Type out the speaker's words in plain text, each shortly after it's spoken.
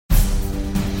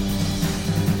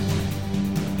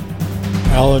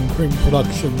Alan Kring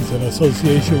Productions, in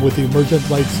association with the Emergent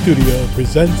Light Studio,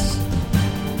 presents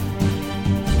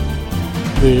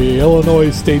the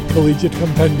Illinois State Collegiate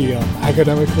Compendium,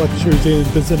 Academic Lectures in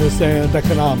Business and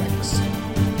Economics.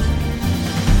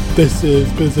 This is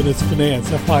Business Finance,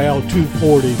 FIL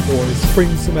 240 for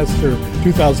spring semester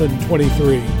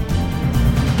 2023.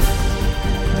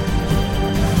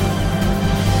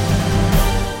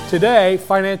 Today,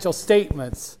 financial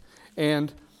statements,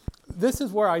 and this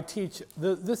is where I teach.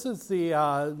 This is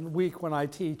the week when I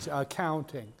teach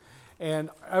accounting, and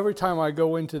every time I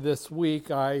go into this week,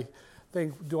 I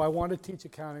think, do I want to teach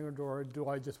accounting or do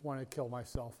I just want to kill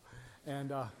myself?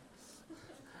 And I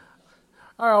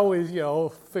always,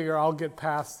 figure I'll get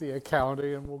past the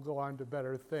accounting and we'll go on to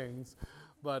better things,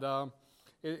 but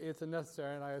it's a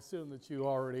necessary, and I assume that you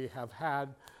already have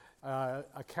had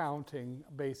accounting,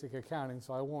 basic accounting,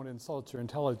 so I won't insult your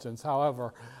intelligence.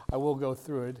 However, I will go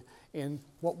through it in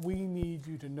what we need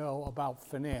you to know about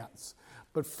finance.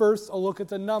 But first, a look at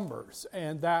the numbers,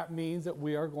 and that means that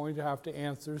we are going to have to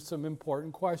answer some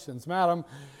important questions. Madam,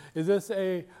 is this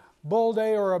a bull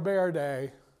day or a bear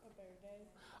day?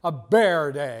 A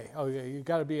bear day. Okay, you've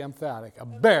got to be emphatic. A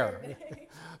bear.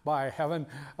 By heaven.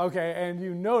 Okay, and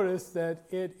you notice that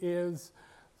it's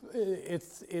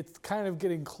kind of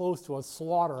getting close to a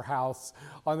slaughterhouse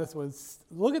on this one.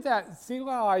 Look at that. See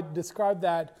how I described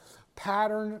that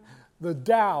pattern? The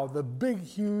Dow, the big,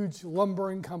 huge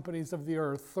lumbering companies of the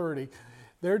earth, 30,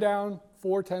 they're down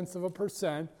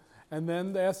 0.4%. And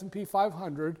then the S&P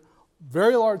 500,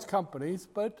 very large companies,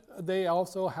 but they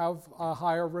also have a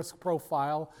higher risk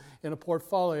profile in a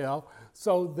portfolio.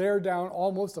 So they're down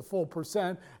almost a full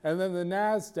percent. And then the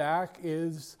NASDAQ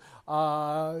is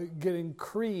getting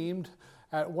creamed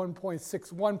at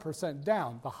 1.61%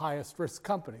 down, the highest risk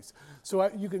companies.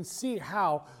 So you can see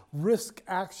how risk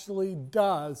actually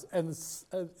does, and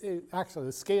actually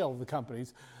the scale of the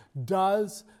companies,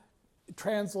 does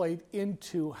translate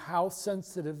into how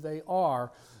sensitive they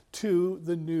are to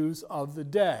the news of the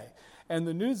day. And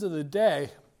the news of the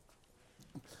day,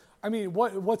 I mean,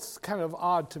 what's kind of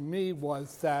odd to me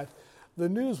was that the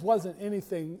news wasn't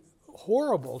anything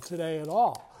horrible today at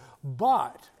all.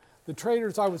 But the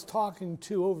traders I was talking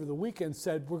to over the weekend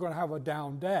said, we're going to have a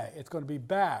down day. It's going to be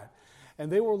bad.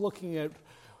 And they were looking at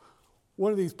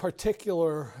one of these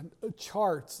particular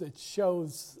charts that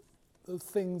shows the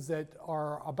things that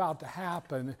are about to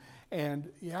happen. And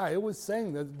yeah, it was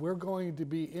saying that we're going to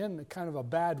be in kind of a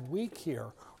bad week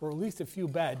here, or at least a few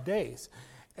bad days.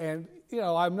 And,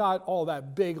 I'm not all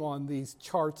that big on these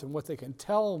charts and what they can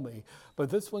tell me, but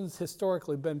this one's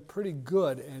historically been pretty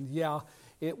good. And yeah,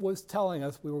 it was telling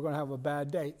us we were going to have a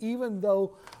bad day, even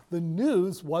though the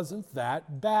news wasn't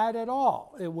that bad at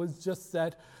all. It was just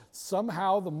that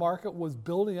somehow the market was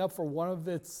building up for one of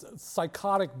its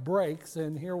psychotic breaks,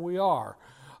 and here we are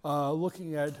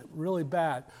looking at really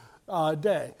bad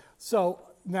day. So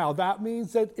now that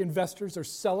means that investors are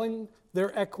selling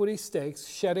their equity stakes,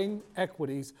 shedding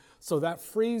equities, so that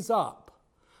frees up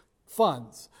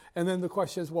funds. And then the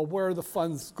question is, well, where are the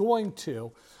funds going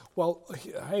to? Well,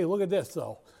 hey, look at this,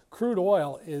 though. Crude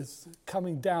oil is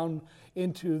coming down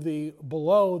into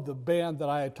below the band that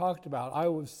I had talked about. I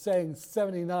was saying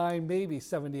 79, maybe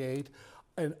 78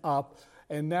 and up,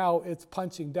 and now it's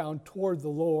punching down toward the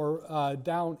lower,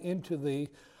 down into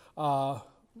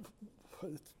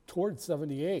towards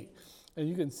 78. And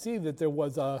you can see that there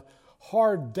was a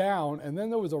hard down, and then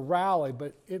there was a rally,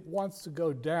 but it wants to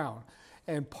go down.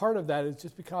 And part of that is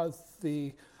just because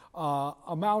the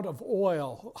amount of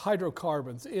oil,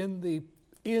 hydrocarbons in the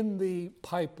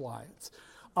pipelines,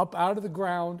 up out of the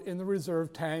ground, in the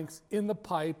reserve tanks, in the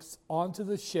pipes, onto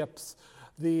the ships,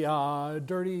 the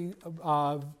dirty,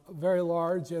 very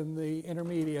large, and the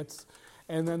intermediates,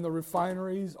 and then the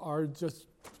refineries are just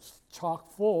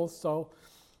chock full. So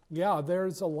yeah,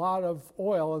 there's a lot of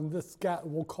oil, and this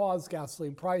will cause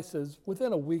gasoline prices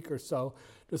within a week or so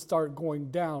to start going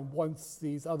down once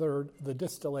the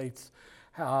distillates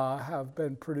have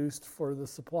been produced for the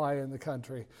supply in the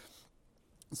country.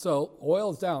 So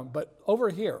oil's down, but over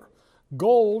here,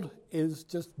 gold is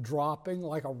just dropping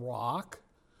like a rock,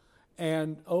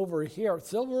 and over here,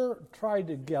 silver tried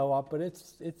to go up, but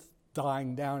it's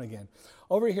dying down again.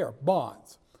 Over here,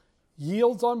 bonds.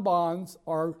 Yields on bonds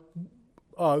are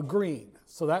green,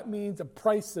 so that means the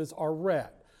prices are red.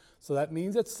 So that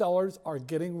means that sellers are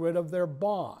getting rid of their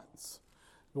bonds.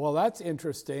 Well, that's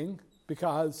interesting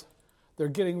because they're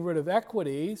getting rid of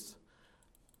equities,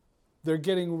 they're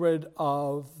getting rid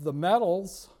of the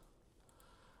metals,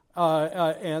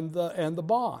 and the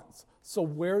bonds. So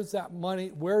where's that money?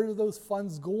 Where are those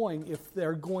funds going if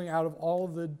they're going out of all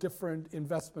of the different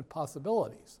investment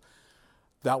possibilities?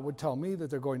 That would tell me that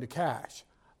they're going to cash.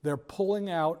 They're pulling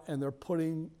out and they're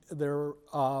putting their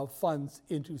funds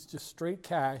into just straight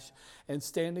cash and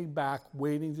standing back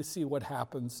waiting to see what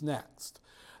happens next.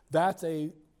 That's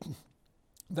a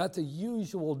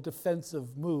usual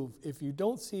defensive move. If you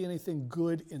don't see anything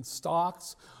good in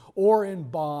stocks or in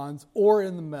bonds or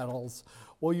in the metals,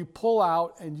 well, you pull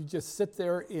out and you just sit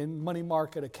there in money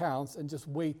market accounts and just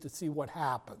wait to see what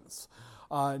happens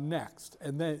next,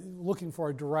 and then looking for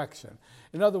a direction.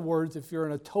 In other words, if you're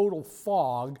in a total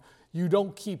fog, you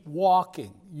don't keep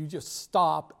walking. You just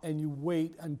stop and you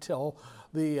wait until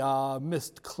the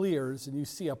mist clears and you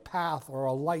see a path or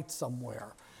a light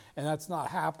somewhere. And that's not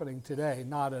happening today,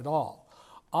 not at all.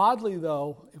 Oddly,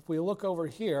 though, if we look over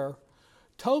here,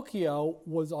 Tokyo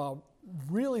was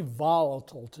really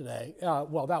volatile today.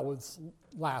 Well, that was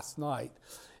last night.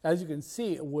 As you can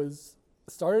see, it was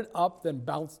started up, then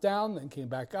bounced down, then came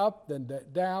back up, then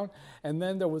down, and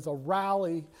then there was a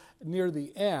rally near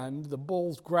the end. The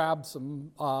bulls grabbed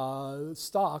some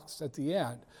stocks at the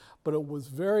end, but it was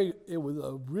a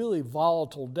really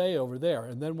volatile day over there.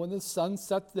 And then when the sun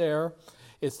set there,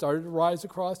 it started to rise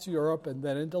across Europe and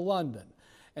then into London.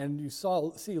 And you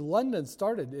see London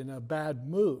started in a bad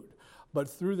mood, but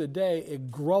through the day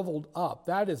it groveled up.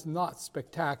 That is not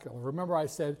spectacular. Remember I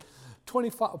said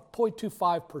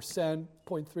 0.25%,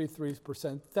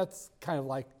 0.33%, that's kind of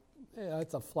like,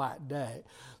 that's a flat day.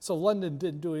 So London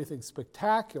didn't do anything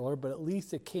spectacular, but at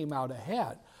least it came out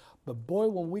ahead. But boy,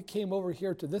 when we came over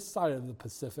here to this side of the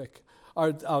Pacific, or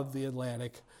of the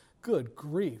Atlantic, good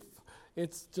grief.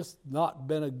 It's just not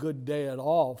been a good day at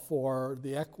all for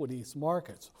the equities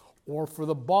markets, or for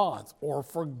the bonds, or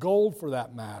for gold for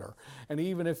that matter. And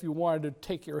even if you wanted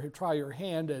to try your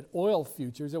hand at oil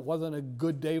futures, it wasn't a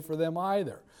good day for them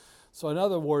either. So in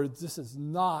other words, this is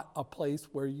not a place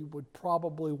where you would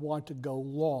probably want to go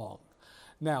long.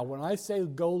 Now, when I say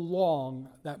go long,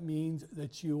 that means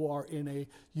that you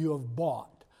have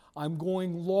bought. I'm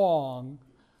going long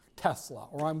Tesla,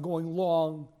 or I'm going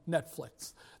long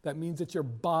Netflix. That means that you're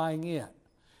buying in.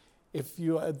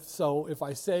 If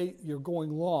I say you're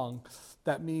going long,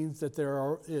 that means that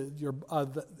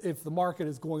if the market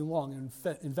is going long and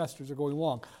investors are going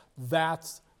long,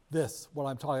 that's what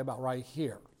I'm talking about right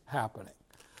here happening.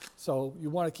 So you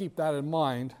want to keep that in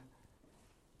mind.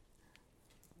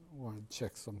 I want to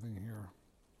check something here.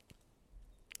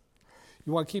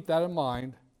 You want to keep that in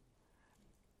mind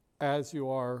as you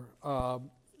are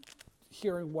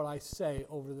hearing what I say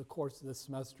over the course of this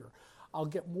semester. I'll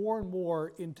get more and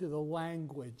more into the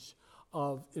language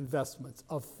of investments,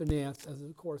 of finance, as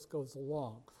the course goes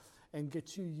along, and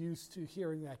get you used to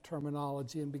hearing that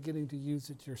terminology and beginning to use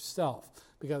it yourself,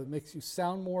 because it makes you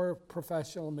sound more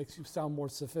professional, it makes you sound more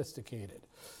sophisticated.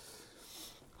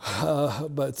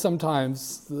 But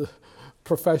sometimes the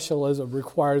professionalism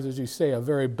requires, as you say, a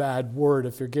very bad word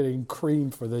if you're getting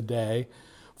creamed for the day.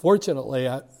 Fortunately,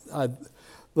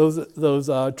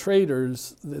 those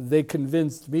traders, they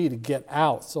convinced me to get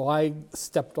out. So I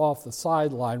stepped off the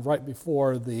sideline right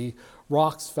before the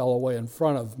rocks fell away in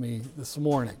front of me this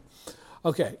morning.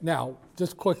 Okay, now,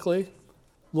 just quickly,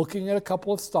 looking at a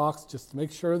couple of stocks, just to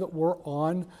make sure that we're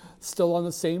still on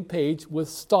the same page with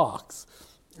stocks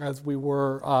as we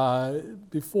were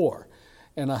before.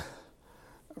 And I'm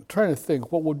trying to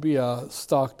think, what would be a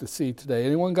stock to see today?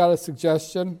 Anyone got a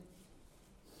suggestion?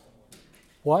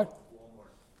 What?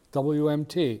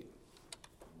 WMT.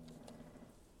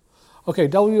 Okay,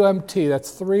 WMT,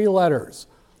 that's 3 letters.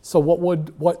 So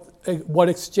what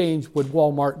exchange would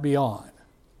Walmart be on?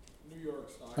 New York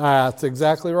Stock. That's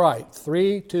exactly right.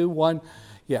 3, 2, 1.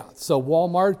 Yeah, so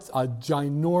Walmart's a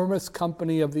ginormous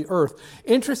company of the earth.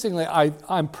 Interestingly,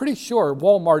 I'm pretty sure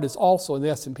Walmart is also in the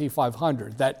S&P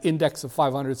 500, that index of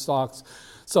 500 stocks.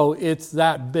 So it's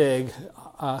that big.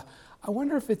 I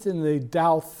wonder if it's in the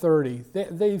Dow 30.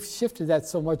 They've shifted that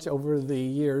so much over the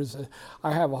years.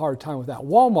 I have a hard time with that.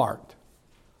 Walmart.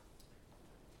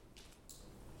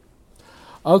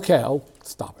 Okay, I'll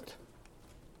stop it.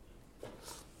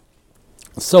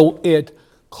 So it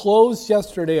closed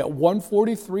yesterday at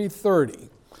 143.30.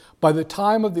 By the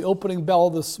time of the opening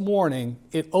bell this morning,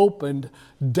 it opened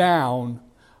down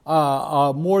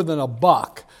more than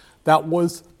 $1. That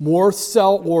was more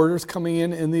sell orders coming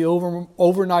in the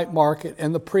overnight market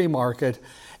and the pre-market,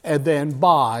 and then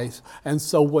buys. And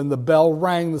so when the bell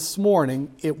rang this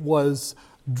morning, it was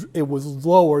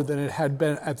lower than it had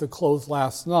been at the close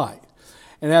last night.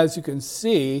 And as you can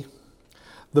see,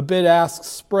 the bid-ask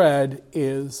spread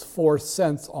is 4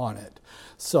 cents on it.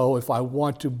 So if I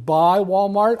want to buy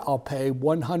Walmart, I'll pay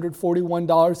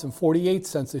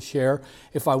 $141.48 a share.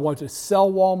 If I want to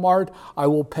sell Walmart, I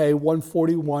will pay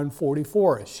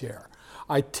 $141.44 a share.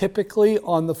 I typically,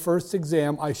 on the first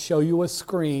exam, I show you a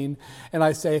screen and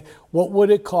I say, what would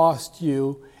it cost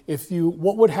you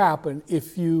what would happen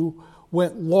if you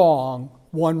went long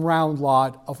one round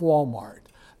lot of Walmart?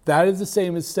 That is the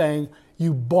same as saying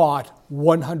you bought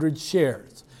 100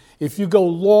 shares. If you go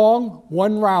long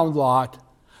one round lot,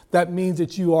 that means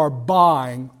that you are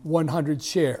buying 100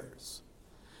 shares.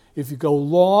 If you go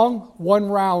long one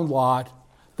round lot,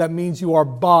 that means you are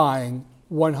buying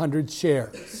 100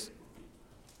 shares.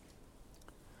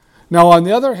 Now, on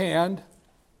the other hand,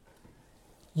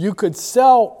 you could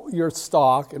sell your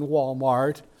stock in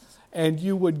Walmart and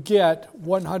you would get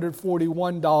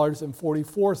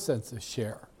 $141.44 a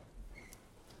share.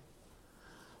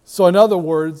 So in other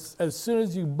words, as soon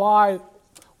as you buy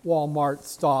Walmart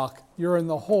stock, you're in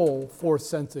the hole 4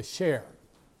 cents a share.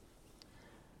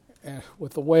 And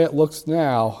with the way it looks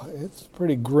now, it's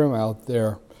pretty grim out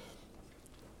there.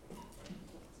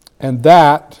 And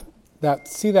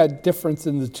see that difference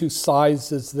in the two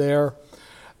sizes there?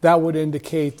 That would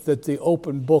indicate that the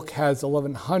open book has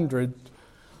 1,100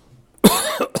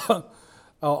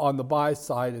 on the buy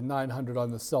side and 900 on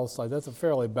the sell side. That's a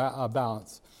fairly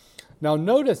balance. Now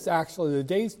notice actually the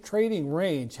day's trading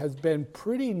range has been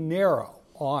pretty narrow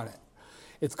on it.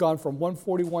 It's gone from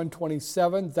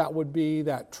 141.27, that would be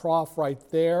that trough right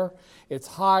there. Its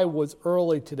high was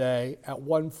early today at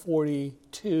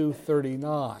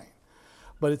 142.39,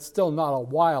 but it's still not a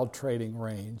wild trading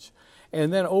range.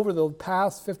 And then over the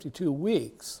past 52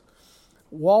 weeks,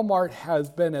 Walmart has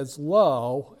been as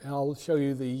low, and I'll show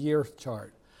you the year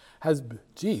chart,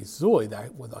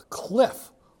 that with a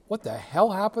cliff. What the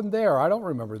hell happened there? I don't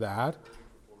remember that.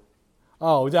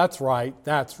 Oh, that's right.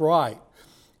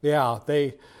 Yeah,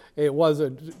 it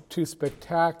wasn't too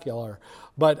spectacular.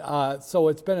 But so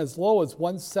it's been as low as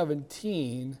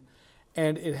 117,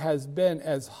 and it has been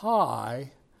as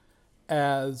high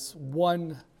as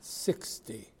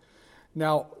 160.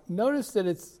 Now, notice that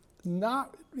it's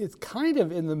kind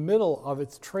of in the middle of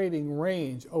its trading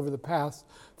range over the past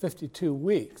 52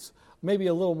 weeks, maybe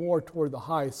a little more toward the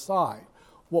high side.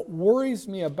 What worries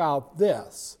me about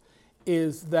this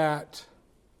is that,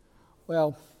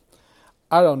 well,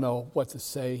 I don't know what to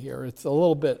say here. It's a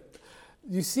little bit,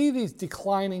 you see these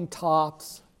declining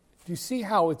tops? Do you see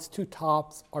how its two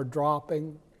tops are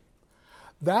dropping?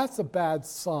 That's a bad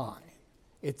sign.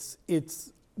 It's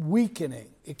weakening.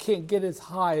 It can't get as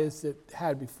high as it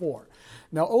had before.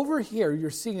 Now over here, you're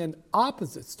seeing an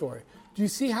opposite story. Do you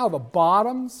see how the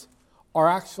bottoms are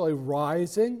actually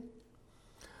rising?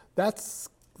 That's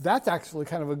actually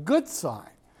kind of a good sign.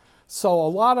 So a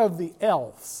lot of the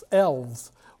elves,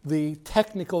 the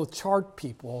technical chart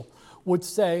people, would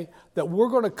say that we're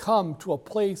going to come to a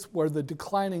place where the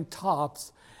declining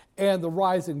tops and the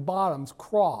rising bottoms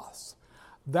cross.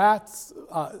 That's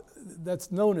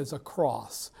known as a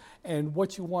cross. And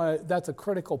what you want, that's a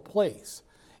critical place.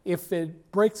 If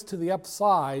it breaks to the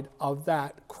upside of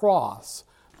that cross,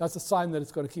 that's a sign that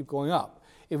it's going to keep going up.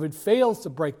 If it fails to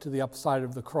break to the upside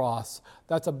of the cross,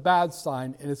 that's a bad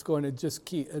sign and it's going to just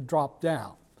drop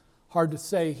down. Hard to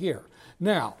say here.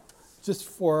 Now, just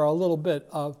for a little bit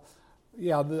of,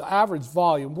 the average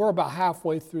volume, we're about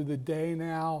halfway through the day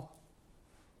now.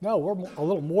 No, we're a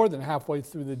little more than halfway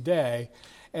through the day,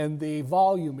 and the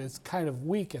volume is kind of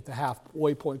weak at the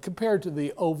halfway point compared to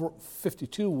the over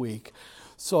 52 week.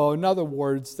 So in other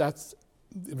words, that's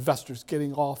investors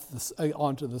getting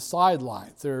onto the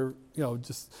sidelines. They're,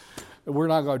 we're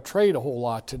not going to trade a whole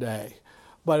lot today.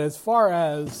 But as far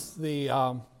as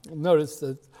notice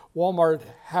that Walmart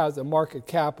has a market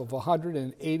cap of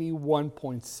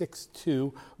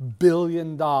 $181.62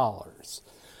 billion.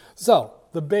 So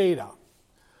the beta.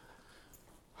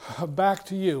 Back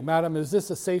to you, madam. Is this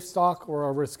a safe stock or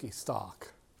a risky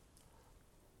stock?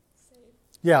 Safe.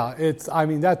 Yeah,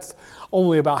 that's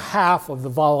only about half of the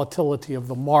volatility of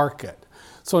the market.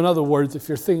 So in other words, if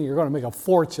you're thinking you're going to make a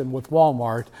fortune with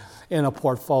Walmart in a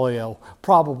portfolio,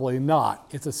 probably not.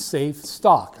 It's a safe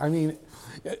stock.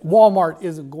 Walmart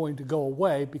isn't going to go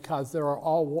away because there are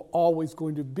always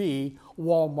going to be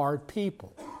Walmart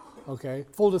people. Okay,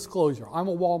 full disclosure, I'm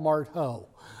a Walmart hoe.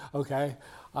 Okay,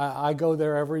 I go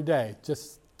there every day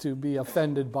just to be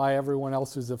offended by everyone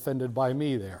else who's offended by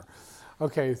me there.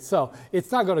 Okay, so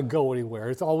it's not going to go anywhere.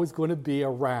 It's always going to be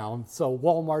around. So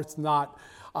Walmart's not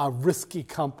a risky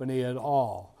company at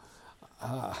all.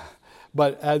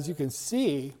 But as you can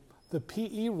see, the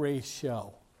PE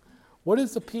ratio. What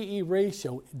is the PE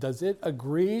ratio? Does it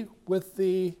agree with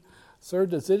the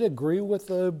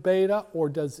beta or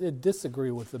does it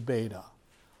disagree with the beta?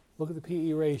 Look at the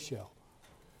PE ratio.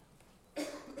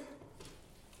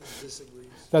 Disagrees.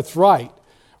 That's right.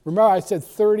 Remember I said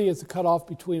 30 is the cutoff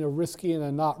between a risky and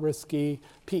a not risky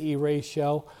PE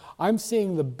ratio. I'm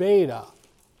seeing the beta,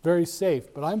 very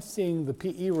safe, but I'm seeing the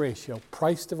PE ratio,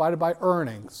 price divided by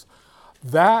earnings.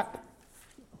 That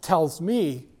tells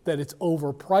me that it's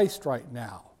overpriced right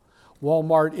now.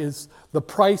 Walmart is, the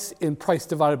price in price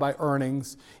divided by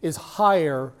earnings is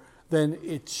higher than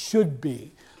it should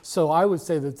be. So I would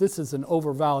say that this is an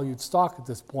overvalued stock at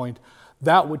this point.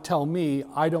 That would tell me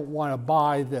I don't want to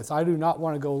buy this. I do not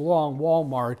want to go long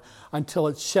Walmart until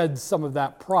it sheds some of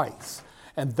that price.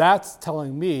 And that's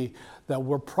telling me that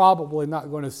we're probably not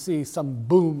going to see some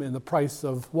boom in the price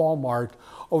of Walmart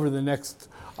over the next,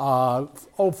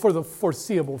 for the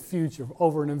foreseeable future,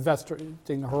 over an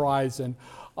investing horizon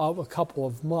of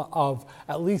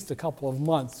at least a couple of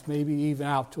months, maybe even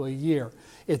out to a year.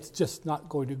 It's just not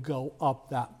going to go up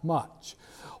that much.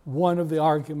 One of the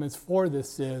arguments for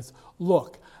this is,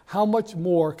 look, how much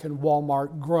more can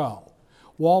Walmart grow?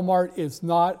 Walmart is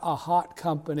not a hot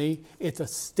company. It's a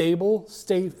stable,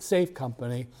 safe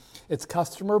company. Its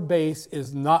customer base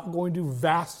is not going to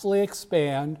vastly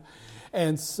expand.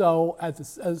 And so,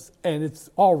 and it's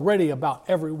already about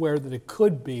everywhere that it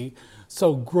could be.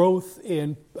 So growth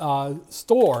in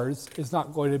stores is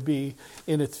not going to be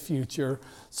in its future.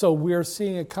 So we're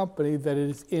seeing a company that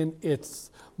is in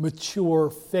its mature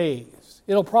phase.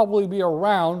 It'll probably be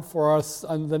around for us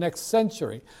in the next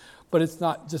century, but it's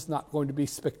not going to be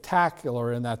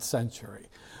spectacular in that century.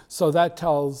 So that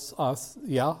tells us,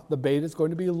 yeah, the beta is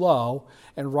going to be low,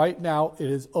 and right now it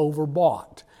is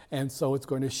overbought. And so it's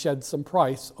going to shed some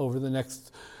price over the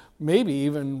next maybe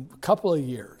even couple of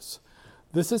years.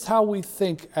 This is how we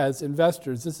think as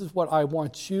investors. This is what I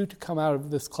want you to come out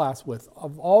of this class with.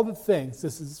 Of all the things,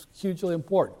 this is hugely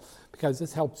important because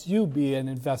this helps you be an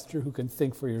investor who can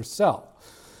think for yourself.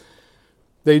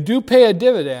 They do pay a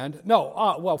dividend.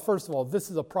 Well, first of all, this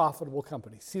is a profitable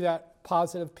company. See that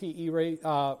positive PE rate?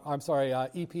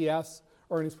 EPS,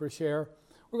 earnings per share.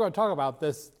 We're going to talk about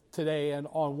this today and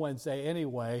on Wednesday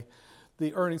anyway.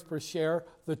 The earnings per share,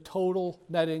 the total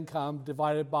net income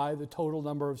divided by the total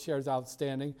number of shares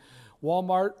outstanding.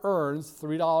 Walmart earns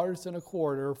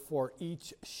 $3.25 for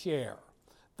each share.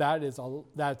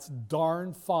 That's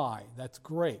darn fine. That's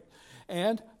great.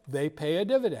 And they pay a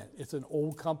dividend. It's an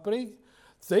old company.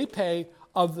 They pay,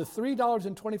 of the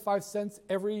 $3.25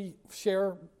 every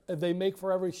share they make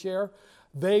for every share,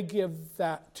 they give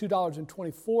that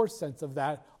 $2.24 of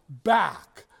that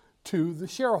back to the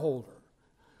shareholder.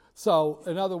 So,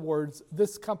 in other words,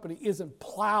 this company isn't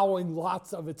plowing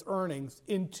lots of its earnings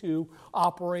into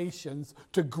operations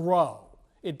to grow.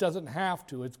 It doesn't have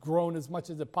to. It's grown as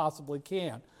much as it possibly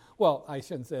can. Well, I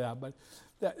shouldn't say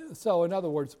that, so in other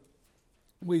words,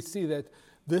 we see that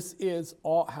this has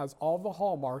all the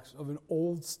hallmarks of an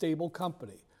old, stable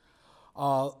company.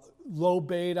 Low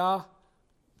beta,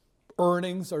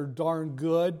 earnings are darn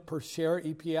good per share,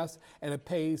 EPS, and it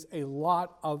pays a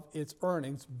lot of its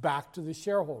earnings back to the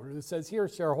shareholders. It says, here,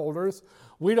 shareholders,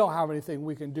 we don't have anything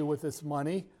we can do with this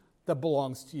money that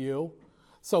belongs to you,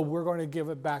 so we're going to give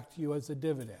it back to you as a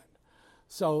dividend.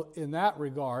 So in that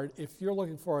regard, if you're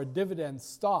looking for a dividend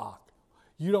stock,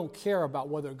 you don't care about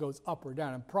whether it goes up or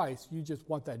down in price, you just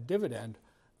want that dividend.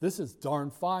 This is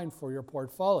darn fine for your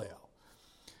portfolio.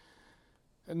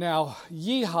 Now,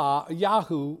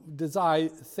 Yahoo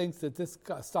thinks that this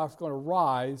stock's going to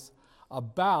rise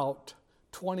about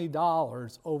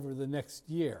 $20 over the next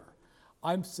year.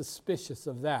 I'm suspicious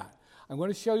of that. I'm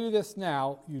going to show you this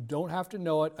now. You don't have to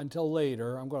know it until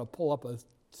later. I'm going to pull up a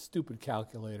stupid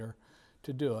calculator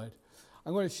to do it.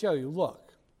 I'm going to show you,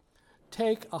 look,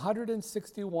 take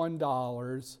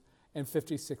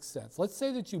 $161.56. Let's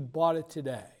say that you bought it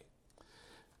today.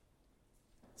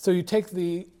 So you take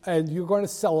and you're going to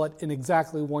sell it in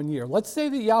exactly 1 year. Let's say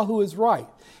that Yahoo is right.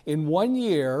 In 1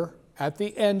 year, at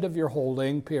the end of your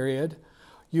holding period,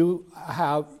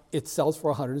 it sells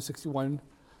for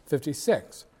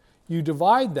 $161.56. You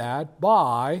divide that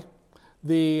by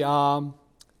the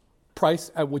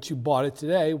price at which you bought it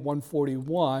today,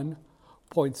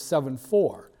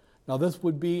 $141.74. Now this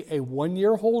would be a 1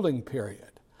 year holding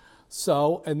period.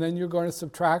 So, and then you're going to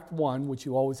subtract 1, which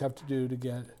you always have to do to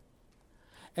get it.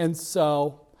 And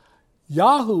so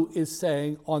Yahoo is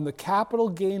saying on the capital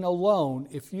gain alone,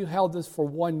 if you held this for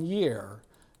 1 year,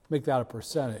 make that a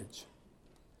percentage,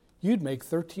 you'd make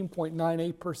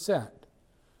 13.98%.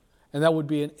 And that would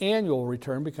be an annual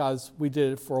return because we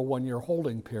did it for a 1 year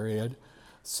holding period.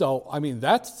 So, I mean,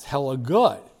 that's hella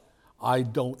good. I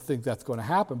don't think that's going to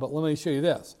happen, but let me show you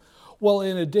this. Well,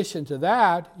 in addition to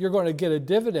that, you're going to get a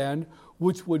dividend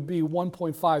which would be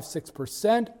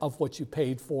 1.56% of what you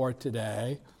paid for it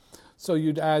today. So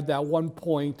you'd add that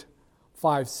 1.56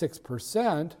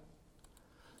 6%.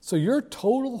 So your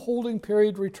total holding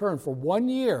period return for 1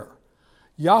 year,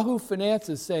 Yahoo Finance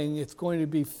is saying it's going to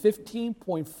be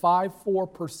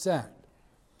 15.54%.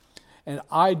 And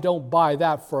I don't buy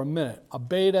that for a minute. A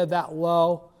beta that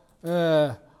low,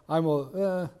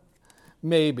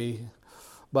 maybe.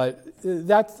 But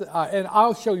that's, and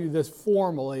I'll show you this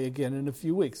formally again in a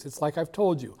few weeks. It's like I've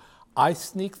told you. I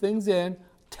sneak things in,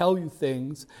 tell you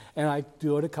things, and I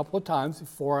do it a couple of times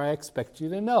before I expect you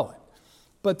to know it.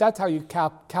 But that's how you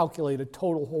calculate a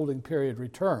total holding period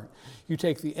return. You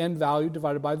take the end value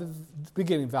divided by the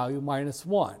beginning value minus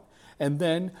 1. And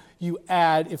then you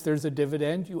add, if there's a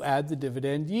dividend, you add the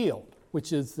dividend yield,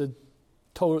 which is the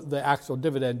actual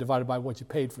dividend divided by what you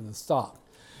paid for the stock.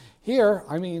 Here,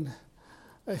 I mean,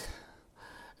 like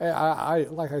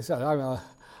I said, I'm a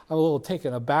little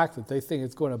taken aback that they think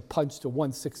it's going to punch to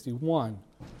 161.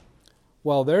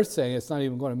 Well, they're saying it's not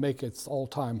even going to make its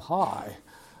all-time high,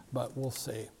 but we'll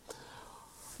see.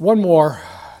 One more,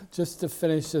 just to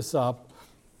finish this up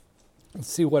and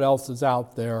see what else is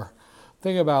out there.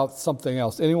 Think about something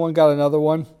else. Anyone got another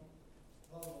one?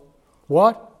 Volvo.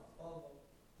 What?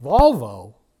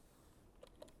 Volvo?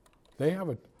 They have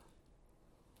a...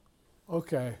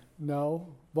 Okay, no,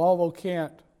 Volvo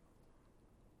can't.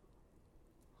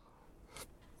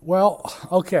 Well,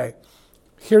 okay,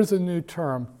 here's a new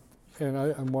term, and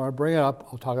I'm going to bring it up.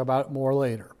 I'll talk about it more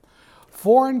later.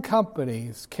 Foreign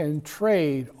companies can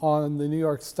trade on the New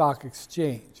York Stock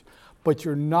Exchange, but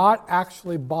you're not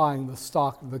actually buying the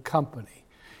stock of the company.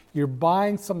 You're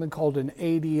buying something called an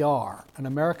ADR, an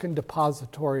American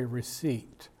Depository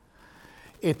Receipt.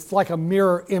 It's like a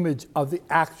mirror image of the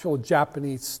actual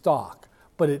Japanese stock,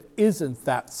 but it isn't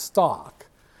that stock.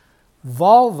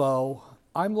 Volvo,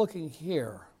 I'm looking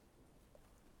here.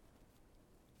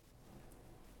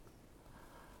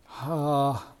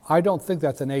 I don't think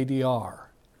that's an ADR.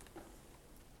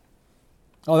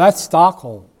 Oh, that's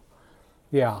Stockholm.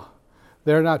 Yeah,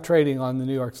 they're not trading on the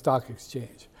New York Stock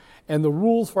Exchange. And the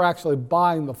rules for actually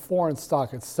buying the foreign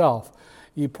stock itself,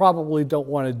 you probably don't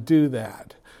want to do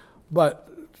that. But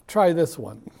try this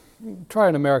one. Try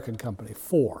an American company,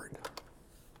 Ford.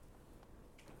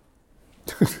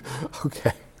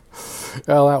 Okay.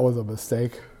 Well, that was a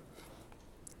mistake.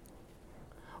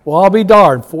 Well, I'll be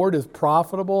darned. Ford is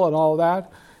profitable and all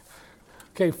that.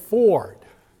 Okay, Ford.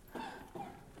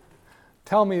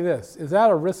 Tell me this. Is that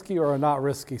a risky or a not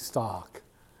risky stock?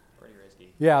 Pretty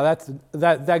risky. Yeah,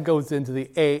 that goes into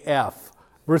the AF,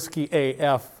 risky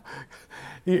AF.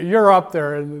 You're up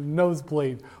there in the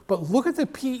nosebleed. But look at the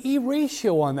PE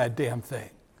ratio on that damn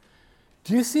thing.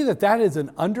 Do you see that is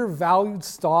an undervalued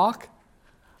stock?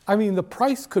 I mean, the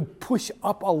price could push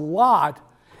up a lot,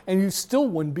 and you still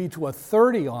wouldn't be to a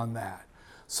 30 on that.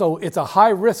 So it's a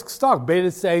high-risk stock.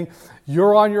 Beta's saying,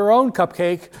 you're on your own,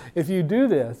 cupcake, if you do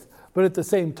this. But at the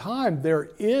same time,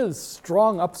 there is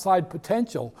strong upside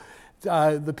potential.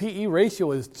 The PE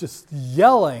ratio is just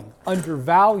yelling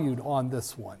undervalued on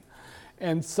this one.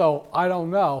 And so, I don't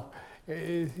know.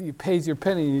 He pays your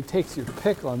penny and he takes your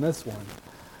pick on this one.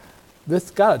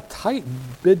 This got a tight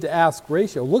bid-to-ask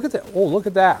ratio. Look at that. Oh, look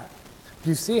at that. Do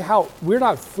you see how we're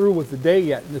not through with the day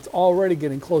yet, and it's already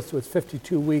getting close to its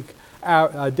 52-week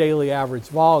daily average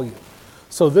volume.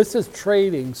 So this is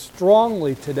trading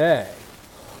strongly today.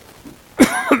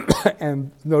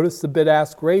 And notice the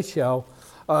bid-ask ratio,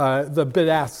 the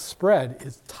bid-ask spread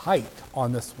is tight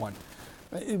on this one.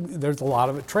 There's a lot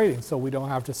of it trading, so we don't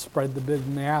have to spread the bid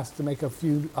and the ask to make a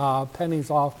few pennies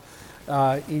off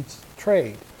each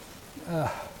trade.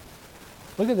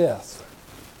 Look at this.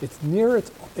 It's near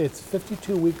its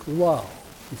 52-week low.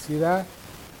 You see that?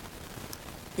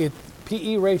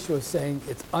 PE ratio is saying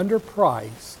it's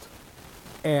underpriced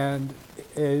and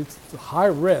it's high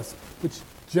risk, which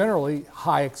generally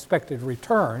high expected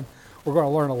return. We're going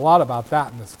to learn a lot about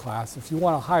that in this class. If you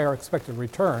want a higher expected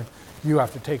return, you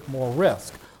have to take more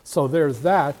risk. So there's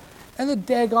that. And the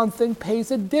daggone thing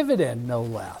pays a dividend, no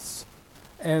less.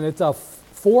 And it's a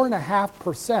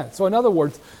 4.5%. So in other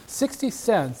words, 60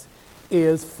 cents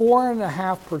is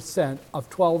 4.5% of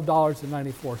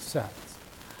 $12.94.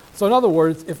 So in other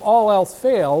words, if all else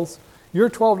fails, your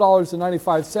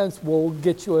 $12.95 will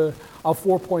get you a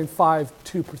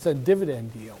 4.52%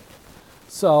 dividend yield.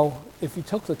 So if you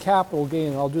took the capital gain,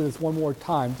 and I'll do this one more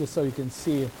time just so you can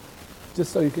see,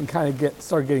 just so you can kind of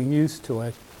start getting used to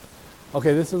it.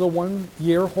 Okay, this is a 1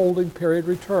 year holding period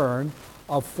return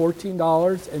of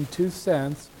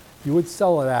 $14.02. You would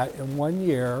sell it at in 1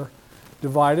 year,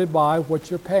 divided by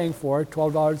what you're paying for it,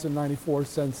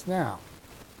 $12.94 now,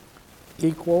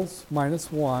 equals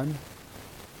 -1.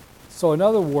 So in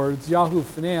other words, Yahoo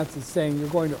Finance is saying you're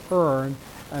going to earn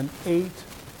an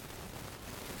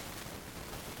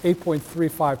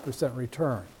 8.35%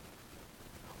 return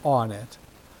on it.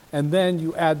 And then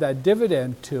you add that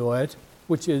dividend to it,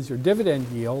 which is your dividend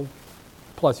yield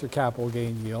plus your capital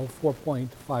gain yield,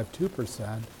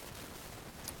 4.52%.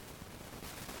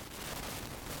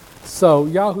 So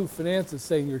Yahoo Finance is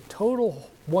saying your total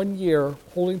 1 year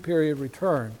holding period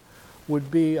return would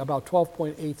be about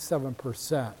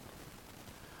 12.87%.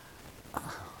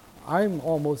 I'm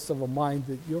almost of a mind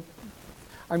that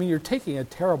you're taking a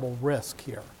terrible risk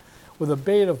here. With a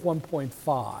beta of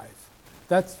 1.5,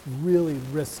 that's really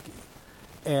risky.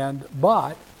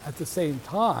 But at the same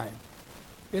time,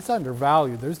 it's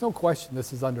undervalued. There's no question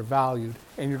this is undervalued,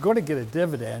 and you're going to get a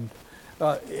dividend.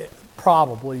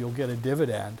 Probably you'll get a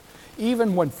dividend.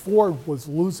 Even when Ford was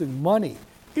losing money,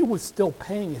 it was still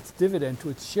paying its dividend to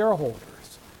its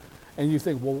shareholders. And you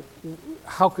think, well,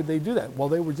 how could they do that? Well,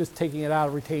 they were just taking it out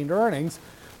of retained earnings.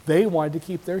 They wanted to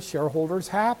keep their shareholders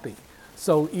happy.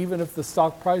 So even if the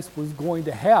stock price was going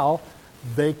to hell,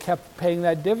 they kept paying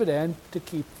that dividend to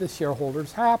keep the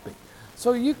shareholders happy.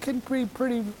 So you can be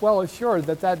pretty well assured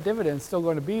that that dividend is still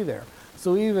going to be there.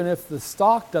 So even if the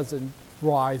stock doesn't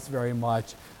rise very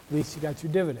much, at least you got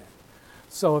your dividend.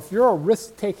 So if you're a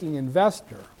risk-taking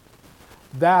investor,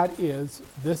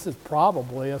 this is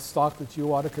probably a stock that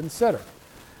you ought to consider.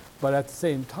 But at the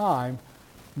same time,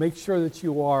 make sure that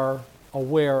you are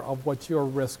aware of what your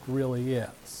risk really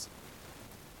is.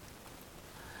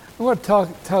 I'm going to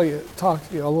talk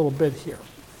to you a little bit here.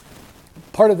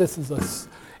 Part of this is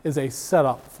a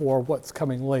setup for what's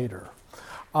coming later.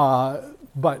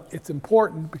 But it's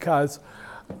important because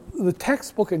the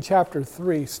textbook in chapter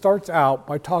 3 starts out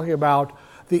by talking about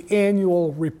the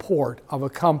annual report of a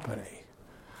company.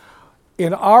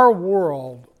 In our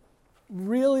world,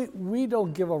 really, we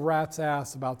don't give a rat's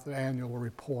ass about the annual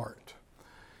report.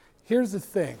 Here's the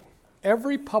thing.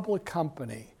 Every public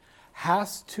company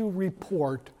has to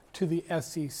report to the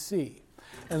SEC,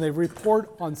 and they report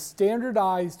on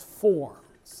standardized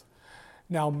forms.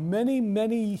 Now, many,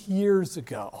 many years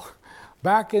ago,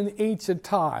 back in ancient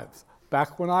times,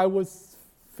 back when I was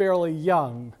fairly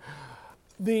young,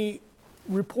 the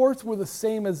reports were the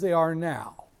same as they are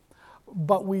now,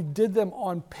 but we did them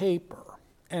on paper.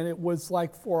 And it was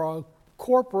like for a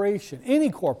corporation, any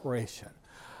corporation,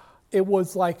 it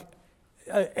was like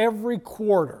every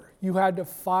quarter you had to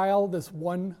file this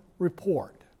one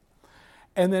report.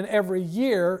 And then every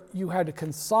year you had to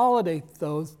consolidate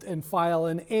those and file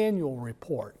an annual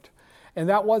report. And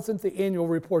that wasn't the annual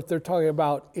report they're talking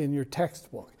about in your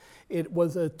textbook. It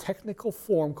was a technical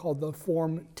form called the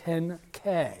Form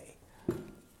 10K.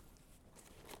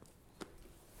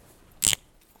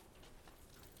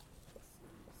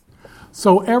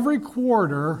 So every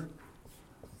quarter,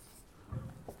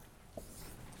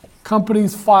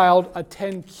 companies filed a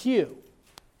 10Q.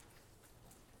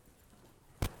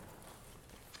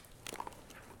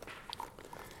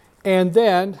 And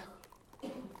then,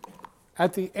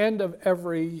 at the end of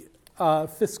every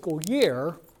fiscal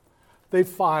year, they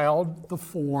filed the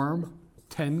Form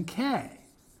 10K.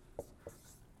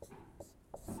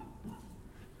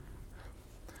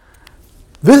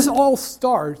 This all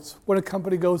starts when a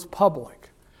company goes public.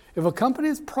 If a company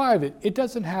is private, it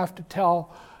doesn't have to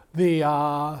tell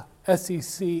the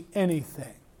SEC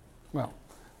anything. Well,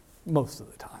 most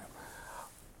of the time.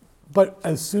 But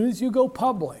as soon as you go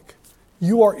public,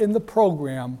 you are in the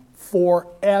program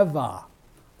forever,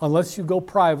 unless you go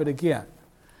private again.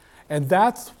 And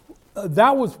that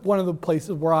was one of the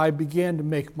places where I began to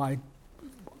make my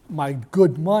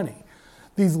good money.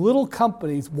 These little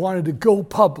companies wanted to go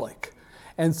public.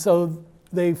 And so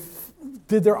they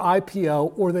did their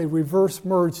IPO or they reverse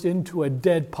merged into a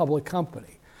dead public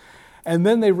company. And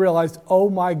then they realized, oh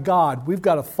my God, we've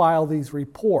got to file these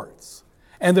reports.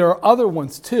 And there are other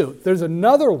ones too. There's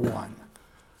another one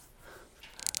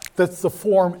that's the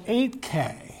Form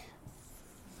 8K.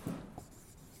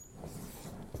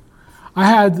 I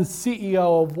had the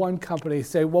CEO of one company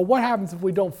say, well, what happens if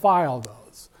we don't file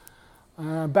those?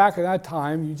 Back at that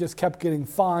time, you just kept getting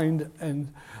fined,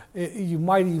 and you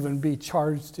might even be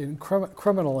charged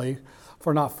criminally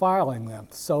for not filing them.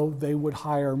 So they would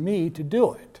hire me to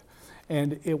do it.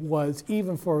 And it was,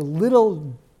 even for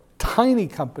little tiny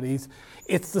companies,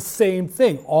 it's the same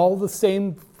thing. All the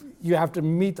same, you have to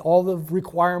meet all the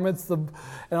requirements and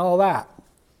all that.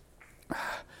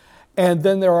 And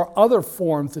then there are other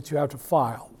forms that you have to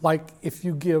file. Like if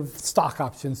you give stock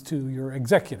options to your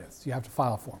executives, you have to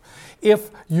file a form. If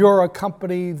you're a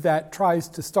company that tries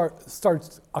to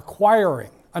start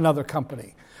acquiring another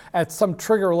company, at some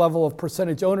trigger level of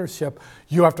percentage ownership,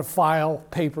 you have to file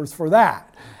papers for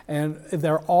that. And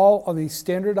they're all on these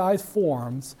standardized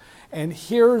forms. And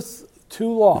here's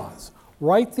 2 laws.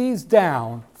 Write these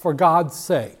down for God's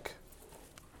sake.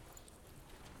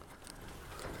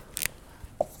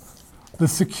 The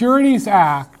Securities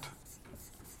Act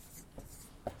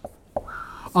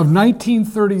of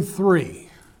 1933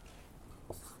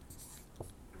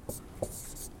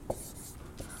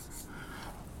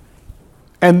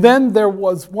 and then there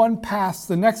was one passed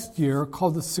the next year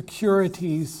called the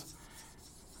Securities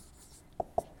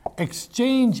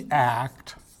Exchange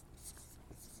Act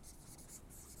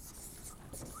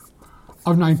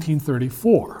of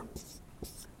 1934.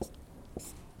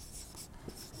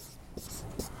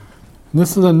 And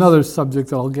this is another subject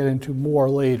that I'll get into more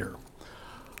later.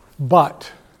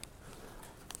 But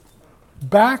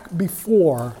back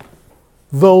before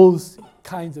those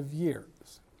kinds of years,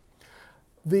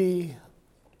 the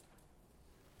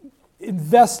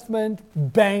investment,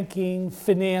 banking,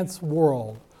 finance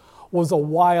world was a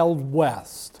wild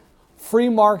west. Free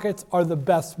markets are the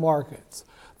best markets.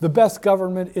 The best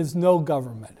government is no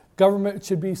government. Government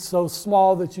should be so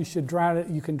small that you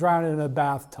can drown it in a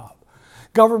bathtub.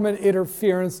 Government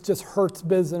interference just hurts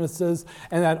businesses,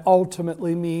 and that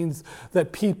ultimately means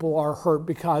that people are hurt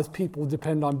because people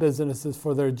depend on businesses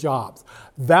for their jobs.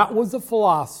 That was the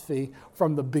philosophy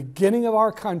from the beginning of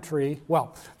our country,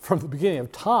 well, from the beginning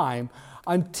of time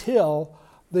until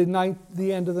the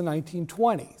end of the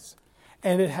 1920s.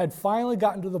 And it had finally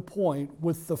gotten to the point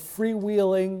with the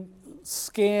freewheeling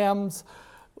scams,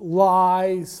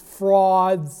 lies,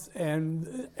 frauds,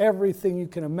 and everything you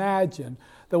can imagine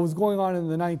that was going on in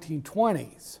the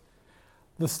 1920s.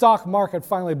 The stock market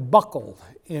finally buckled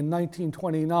in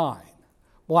 1929,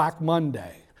 Black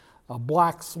Monday, a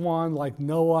black swan like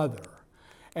no other.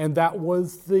 And that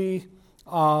was the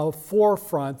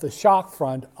forefront, the shock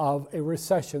front of a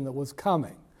recession that was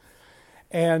coming.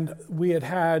 And we had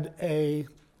had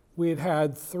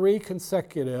 3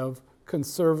 consecutive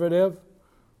conservative,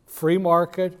 free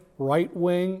market,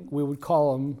 right-wing, we would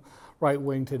call them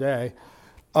right-wing today,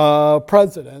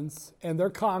 presidents and their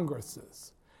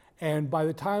Congresses. And by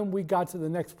the time we got to the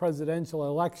next presidential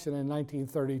election in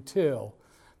 1932,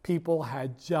 people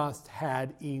had just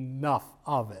had enough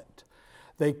of it.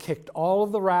 They kicked all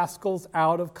of the rascals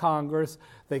out of Congress.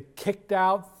 They kicked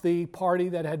out the party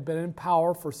that had been in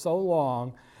power for so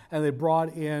long, and they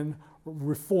brought in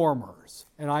reformers.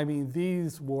 And I mean,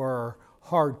 these were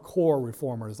hardcore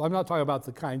reformers. I'm not talking about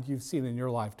the kind you've seen in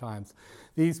your lifetimes.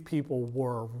 These people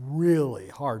were really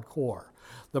hardcore.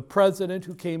 The president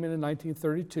who came in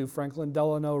 1932, Franklin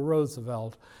Delano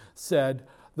Roosevelt, said,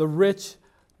 "The rich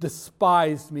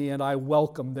despised me and I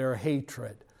welcomed their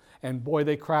hatred." And boy,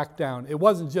 they cracked down. It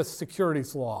wasn't just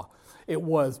securities law. It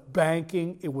was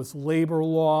banking, it was labor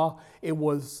law, it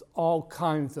was all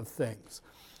kinds of things.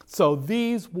 So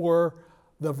these were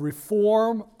the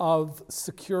reform of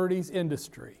securities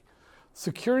industry.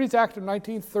 Securities Act of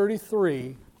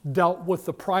 1933 dealt with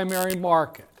the primary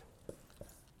market.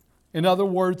 In other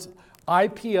words,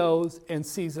 IPOs and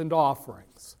seasoned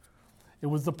offerings. It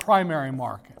was the primary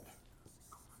market.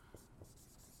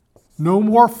 No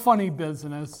more funny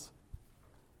business.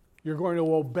 You're going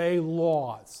to obey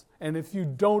laws. And if you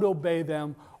don't obey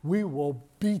them, we will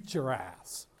beat your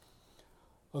ass.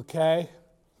 Okay?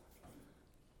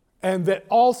 And that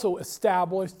also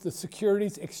established the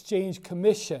Securities Exchange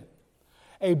Commission,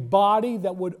 a body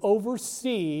that would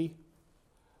oversee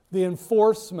the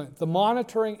enforcement, the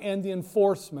monitoring and the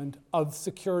enforcement of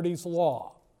securities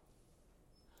law.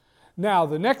 Now,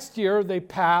 the next year, they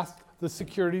passed the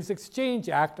Securities Exchange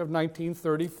Act of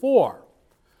 1934,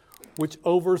 which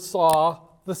oversaw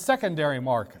the secondary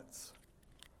markets.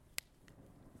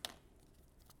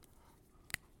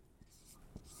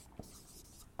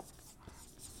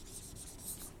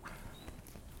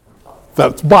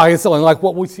 That's buying and selling like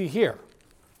what we see here.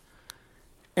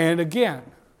 And again,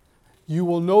 you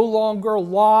will no longer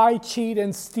lie, cheat,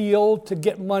 and steal to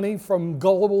get money from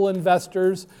gullible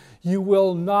investors. You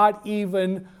will not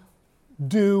even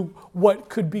do what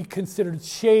could be considered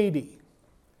shady.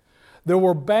 There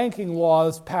were banking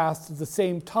laws passed at the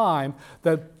same time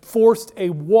that forced a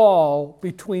wall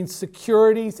between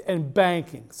securities and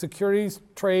banking, securities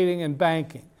trading and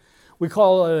banking. We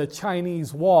call it a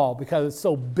Chinese wall because it's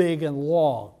so big and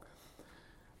long.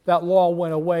 That law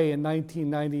went away in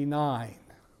 1999.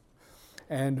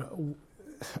 And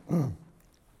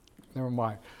never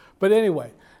mind. But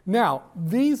anyway, now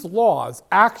these laws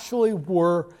actually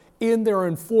were in their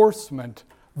enforcement,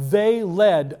 they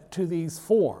led to these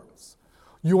forms.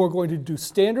 You are going to do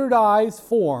standardized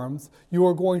forms. You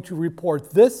are going to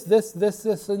report this, this, this,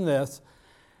 this, and this.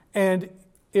 And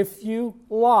if you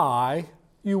lie,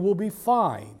 you will be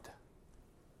fined.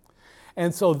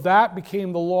 And so that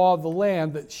became the law of the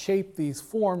land that shaped these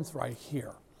forms right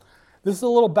here. This is a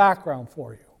little background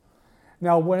for you.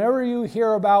 Now, whenever you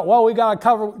hear about, well, we got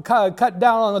to cut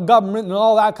down on the government and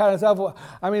all that kind of stuff,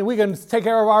 I mean, we can take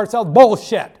care of ourselves.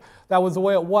 Bullshit. That was the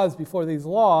way it was before these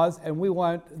laws, and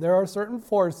there are certain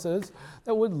forces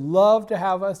that would love to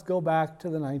have us go back to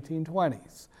the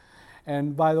 1920s.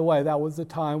 And by the way, that was the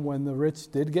time when the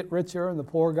rich did get richer and the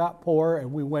poor got poorer,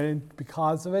 and we went in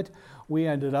because of it. We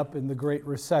ended up in the Great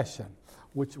Recession,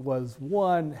 which was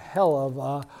one hell of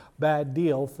a bad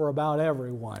deal for about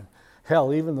everyone.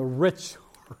 Hell, even the rich,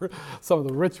 some of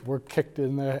the rich were kicked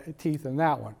in the teeth in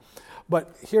that one.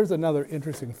 But here's another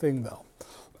interesting thing, though.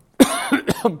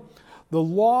 The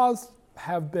laws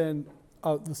have been,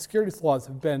 the securities laws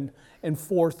have been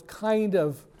enforced kind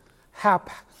of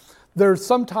There's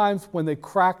sometimes when they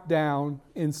crack down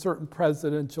in certain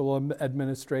presidential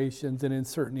administrations and in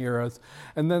certain eras,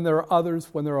 and then there are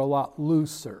others when they're a lot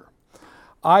looser.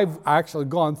 I've actually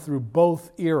gone through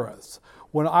both eras.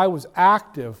 When I was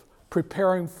active,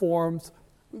 preparing forms,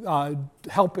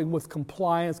 helping with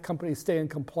compliance, companies stay in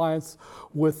compliance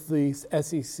with the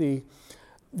SEC,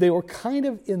 they were kind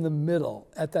of in the middle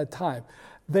at that time.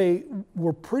 They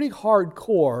were pretty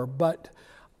hardcore, but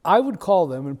I would call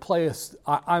them and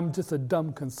I'm just a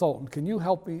dumb consultant. Can you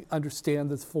help me understand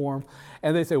this form?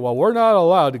 And they say, well, we're not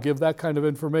allowed to give that kind of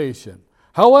information.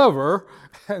 However,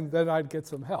 and then I'd get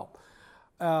some help.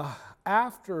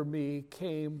 After me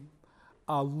came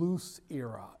a loose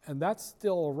era, and that's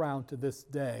still around to this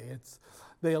day.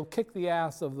 They'll kick the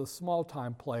ass of the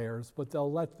small-time players, but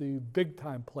they'll let the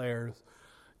big-time players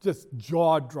just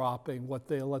jaw-dropping what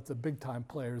they let the big-time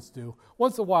players do.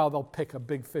 Once in a while, they'll pick a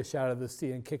big fish out of the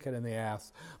sea and kick it in the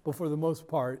ass. But for the most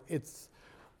part, it's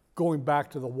going back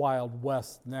to the Wild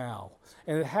West now.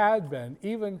 And it had been,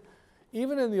 even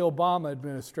in the Obama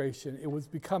administration, it was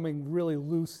becoming really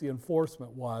loose, the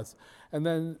enforcement was. And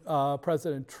then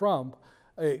President Trump,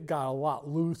 it got a lot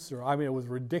looser. I mean, it was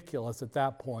ridiculous at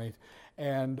that point.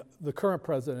 And the current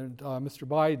president, Mr.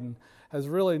 Biden, has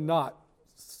really not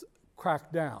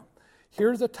cracked down.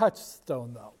 Here's a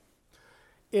touchstone, though.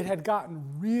 It had gotten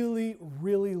really,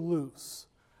 really loose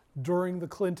during the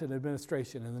Clinton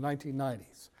administration in the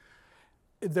 1990s.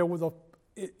 There was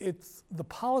the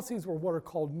policies were what are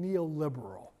called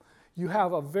neoliberal. You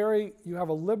have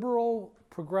a liberal,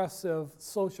 progressive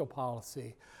social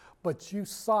policy, but you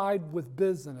side with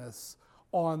business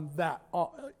on that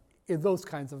in those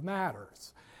kinds of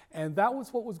matters. And that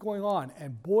was what was going on.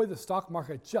 And boy, the stock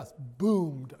market just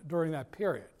boomed during that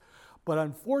period. But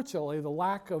unfortunately, the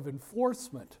lack of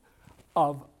enforcement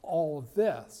of all of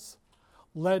this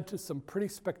led to some pretty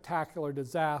spectacular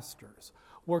disasters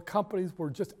where companies were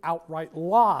just outright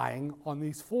lying on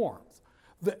these forms.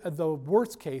 The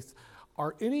worst case,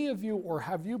 are any of you or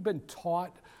have you been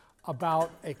taught about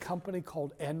a company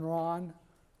called Enron?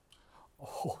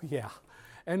 Oh, yeah.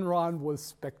 Enron was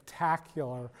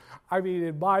spectacular. I mean,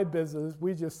 in my business,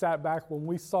 we just sat back when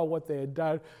we saw what they had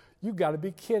done. You got to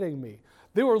be kidding me.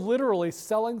 They were literally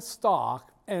selling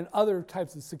stock and other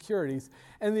types of securities,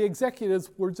 and the executives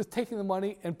were just taking the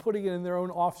money and putting it in their own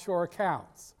offshore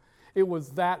accounts. It was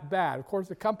that bad. Of course,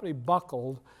 the company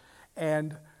buckled,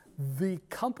 and the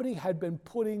company had been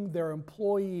putting their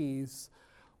employees'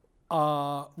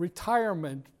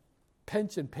 retirement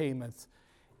pension payments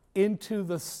into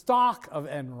the stock of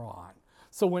Enron.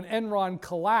 So when Enron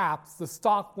collapsed, the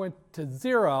stock went to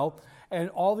zero, and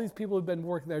all these people who've been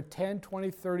working there 10,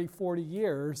 20, 30, 40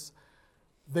 years,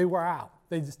 they were out.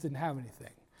 They just didn't have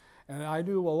anything. And I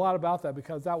knew a lot about that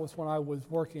because that was when I was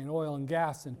working in oil and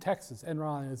gas in Texas.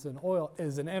 Enron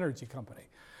is an energy company.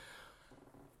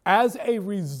 As a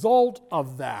result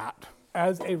of that,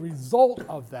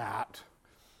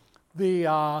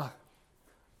 the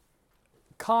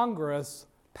Congress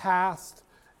passed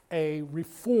a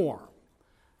reform.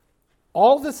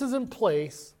 All this is in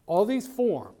place, all these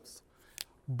forms,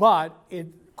 but it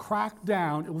cracked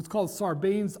down. It was called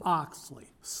Sarbanes-Oxley,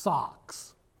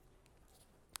 SOX.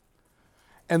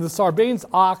 And the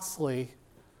Sarbanes-Oxley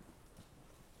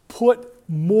put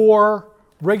more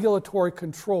regulatory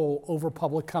control over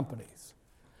public companies.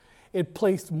 It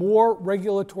placed more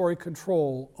regulatory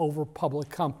control over public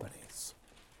companies.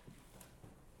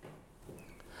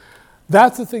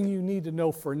 That's the thing you need to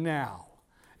know for now.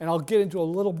 And I'll get into a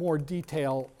little more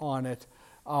detail on it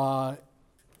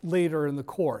later in the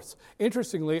course.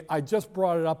 Interestingly, I just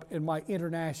brought it up in my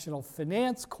international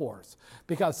finance course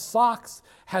because SOX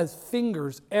has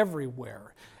fingers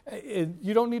everywhere.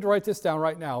 You don't need to write this down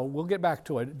right now. We'll get back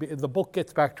to it. The book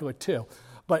gets back to it too.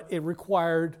 But it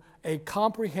required a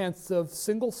comprehensive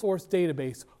single source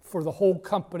database for the whole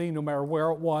company, no matter where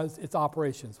it was, its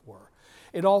operations were.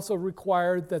 It also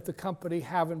required that the company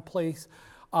have in place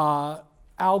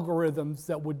algorithms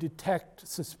that would detect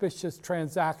suspicious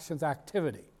transactions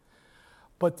activity.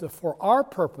 But for our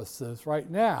purposes right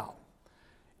now,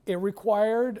 it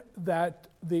required that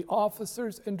the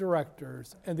officers and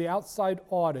directors and the outside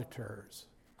auditors,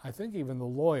 I think even the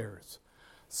lawyers,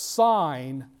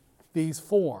 sign these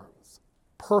forms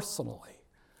personally,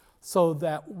 so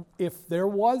that if there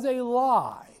was a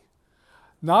lie,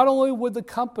 not only would the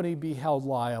company be held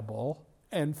liable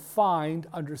and fined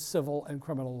under civil and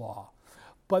criminal law,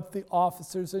 but the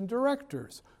officers and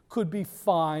directors could be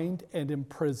fined and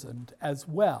imprisoned as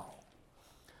well.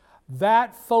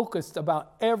 That focused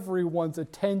about everyone's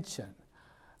attention.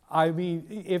 I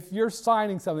mean, if you're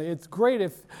signing something, it's great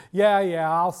if,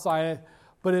 I'll sign it,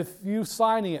 but if you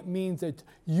signing it means that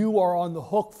you are on the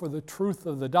hook for the truth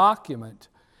of the document,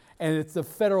 and it's the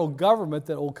federal government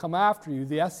that will come after you.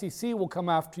 The SEC will come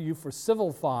after you for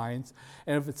civil fines,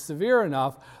 and if it's severe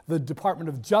enough, the Department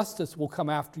of Justice will come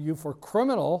after you for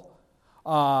criminal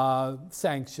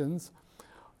sanctions.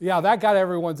 Yeah, that got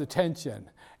everyone's attention.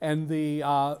 And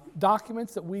the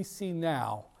documents that we see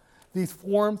now, these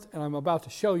forms, and I'm about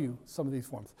to show you some of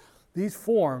these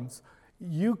forms,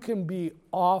 you can be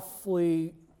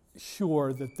awfully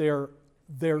sure that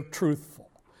they're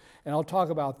truthful. And I'll talk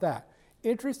about that.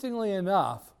 Interestingly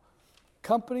enough,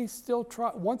 companies still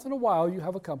try, once in a while you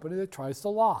have a company that tries to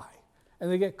lie,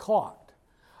 and they get caught.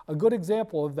 A good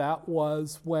example of that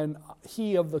was when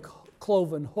he of the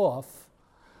cloven hoof,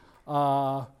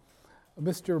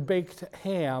 Mr. Baked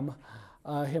Ham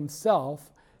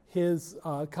himself, his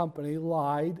company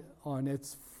lied on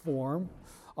its form,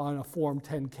 on a Form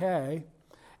 10K,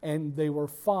 and they were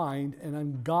fined an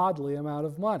ungodly amount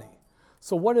of money.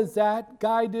 So what does that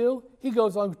guy do? He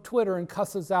goes on Twitter and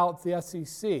cusses out the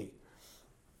SEC.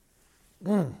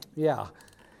 Yeah,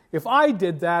 if I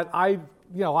did that, I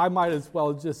might as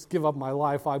well just give up my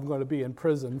life. I'm going to be in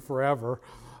prison forever.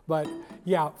 But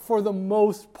yeah, for the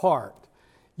most part,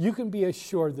 you can be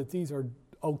assured that these are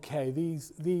okay.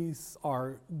 These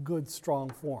are good,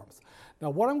 strong forms. Now,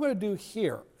 what I'm going to do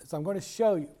here is I'm going to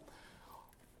show you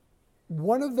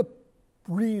one of the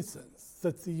reasons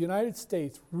that the United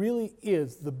States really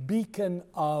is the beacon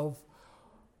of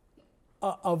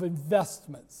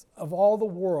investments of all the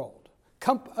world.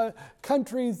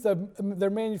 Countries, their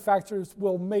manufacturers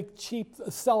will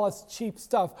sell us cheap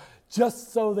stuff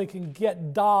just so they can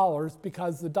get dollars,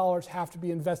 because the dollars have to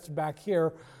be invested back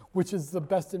here, which is the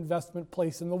best investment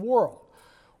place in the world.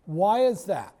 Why is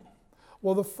that?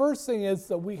 Well, the first thing is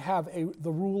that we have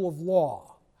the rule of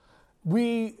law.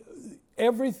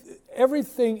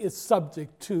 Everything is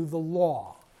subject to the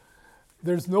law.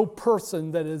 There's no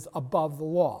person that is above the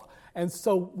law. And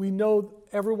so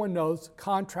everyone knows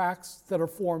contracts that are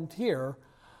formed here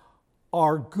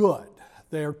are good.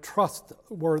 They're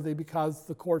trustworthy because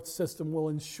the court system will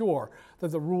ensure that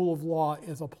the rule of law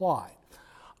is applied.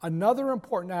 Another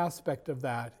important aspect of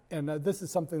that, and this is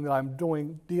something that I'm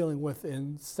dealing with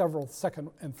in several second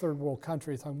and third world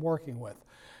countries I'm working with,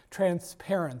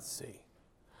 transparency.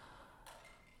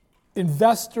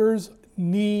 Investors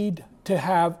need to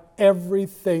have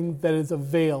everything that is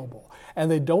available, and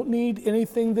they don't need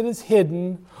anything that is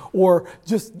hidden or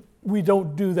just, we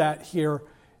don't do that here.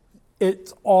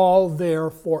 It's all there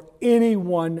for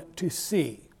anyone to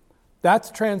see.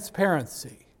 That's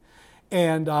transparency.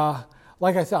 And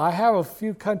like I said, I have a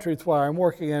few countries where I'm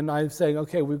working and I'm saying,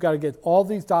 okay, we've got to get all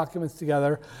these documents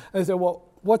together. And I say, well,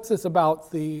 what's this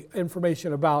about the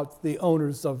information about the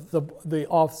owners of the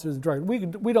officers and directors?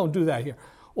 We don't do that here.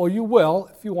 Well, you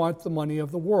will if you want the money of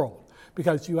the world,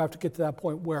 because you have to get to that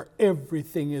point where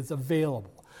everything is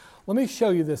available. Let me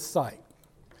show you this site.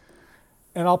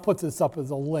 And I'll put this up as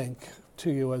a link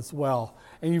to you as well.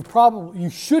 And you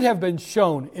should have been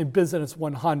shown in Business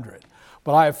 100,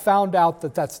 but I have found out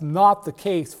that that's not the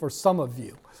case for some of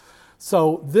you.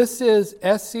 So this is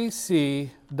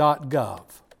sec.gov.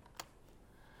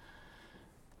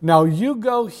 Now you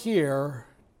go here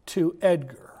to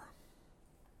Edgar.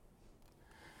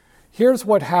 Here's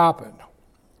what happened.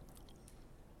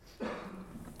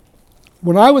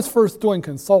 When I was first doing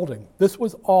consulting, this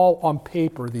was all on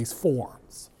paper, these forms.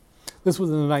 This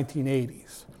was in the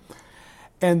 1980s.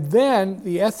 And then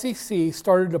the SEC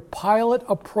started to pilot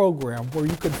a program where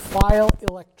you could file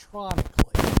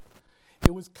electronically. It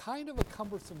it was kind of a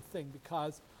cumbersome thing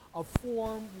because a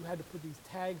form, you had to put these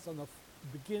tags on the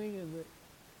beginning and the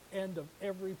end of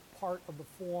every part of the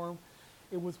form.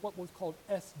 It was what was called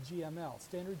SGML,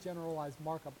 Standard Generalized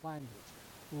Markup Language.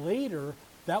 Later,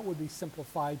 that would be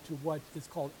simplified to what is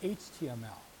called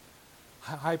HTML,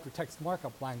 Hypertext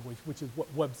Markup Language, which is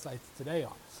what websites today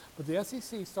are. But the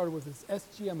SEC started with this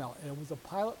SGML, and it was a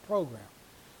pilot program.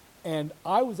 And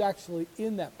I was actually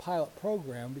in that pilot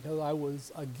program because I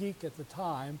was a geek at the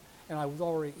time, and I was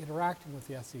already interacting with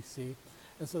the SEC.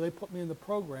 And so they put me in the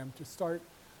program to start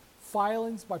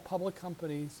filings by public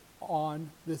companies on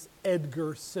this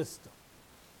EDGAR system.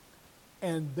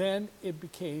 And then it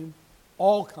became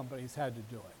all companies had to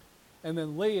do it. And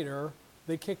then later,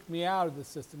 they kicked me out of the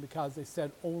system because they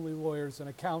said only lawyers and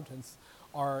accountants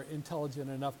are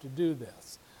intelligent enough to do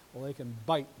this. Well, they can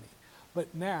bite me.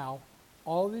 But now,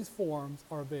 all of these forms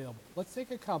are available. Let's take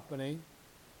a company.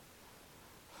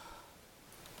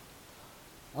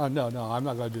 No, I'm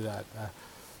not going to do that.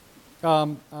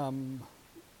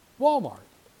 Walmart.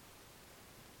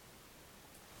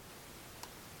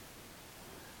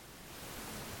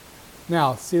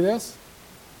 Now, see this?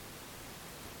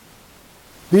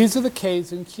 These are the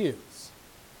Ks and Qs.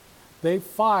 They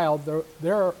filed,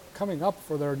 they're coming up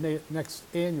for their next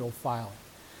annual filing.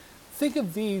 Think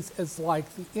of these as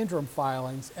like the interim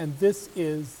filings, and this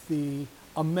is the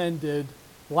amended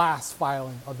last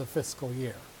filing of the fiscal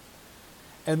year.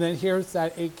 And then here's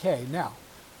that 8K. Now,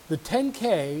 the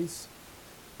 10Ks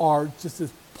are just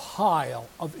this pile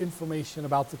of information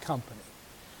about the company.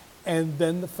 And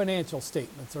then the financial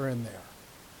statements are in there.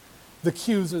 The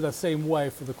Qs are the same way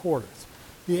for the quarters.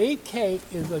 The 8K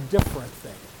is a different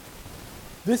thing.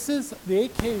 The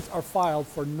 8Ks are filed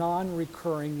for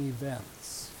non-recurring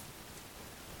events.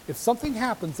 If something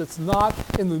happens that's not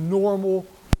in the normal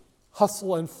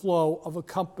hustle and flow of a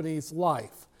company's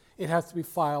life, it has to be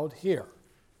filed here.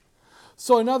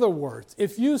 So in other words,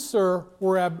 if you, sir,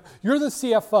 you're the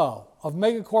CFO of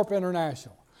Megacorp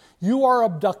International, you are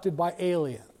abducted by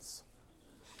aliens.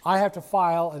 I have to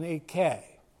file an 8K.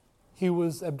 He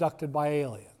was abducted by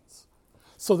aliens.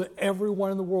 So that everyone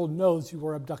in the world knows you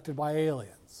were abducted by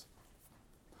aliens.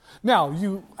 Now,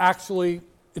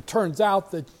 it turns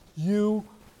out that you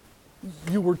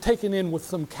were taken in with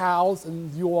some cows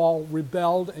and you all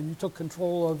rebelled and you took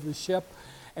control of the ship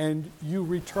and you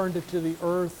returned it to the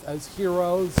earth as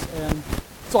heroes, and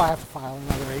so I have to file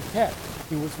another 8K.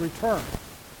 He was returned.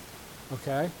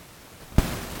 Okay?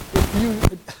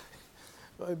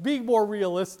 Being more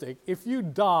realistic, if you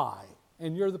die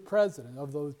and you're the president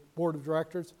of the board of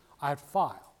directors, I have to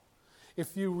file.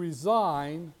 If you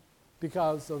resign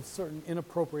because of certain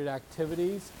inappropriate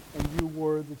activities and you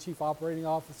were the chief operating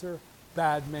officer,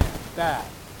 bad man, bad.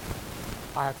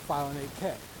 I have to file an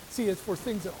 8K. See, it's for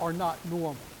things that are not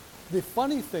normal. The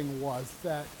funny thing was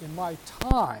that in my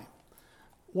time,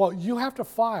 well, you have to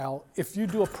file if you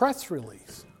do a press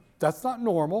release. That's not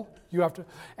normal. You have to,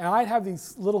 and I'd have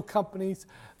these little companies,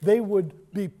 they would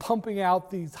be pumping out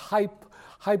these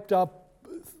hyped up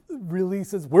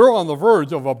releases. We're on the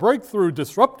verge of a breakthrough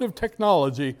disruptive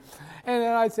technology. And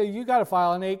then I'd say, you got to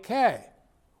file an 8K.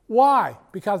 Why?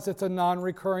 Because it's a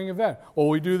non-recurring event. Well,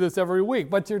 we do this every week,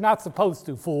 but you're not supposed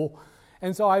to, fool.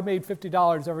 And so I made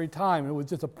 $50 every time. It was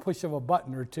just a push of a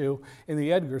button or two in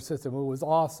the EDGAR system. It was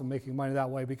awesome making money that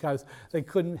way because they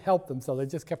couldn't help themselves. They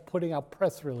just kept putting out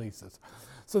press releases.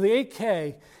 So the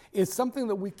 8K is something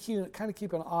that we kind of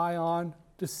keep an eye on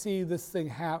to see this thing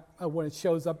happen when it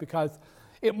shows up, because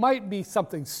it might be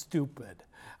something stupid,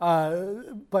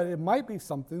 but it might be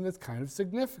something that's kind of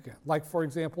significant. Like, for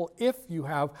example, if you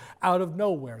have out of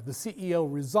nowhere the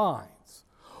CEO resigns,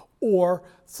 or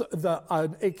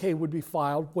an 8K would be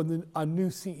filed when a new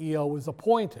CEO is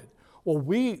appointed. Well,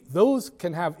 those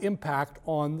can have impact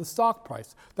on the stock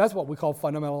price. That's what we call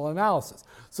fundamental analysis.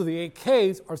 So the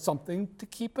 8Ks are something to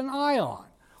keep an eye on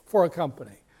for a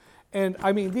company. And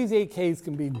I mean, these 8Ks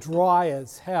can be dry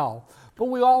as hell, but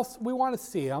we want to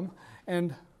see them.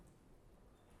 And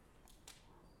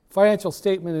financial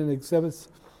statement and exhibits,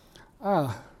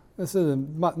 this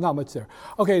isn't not much there.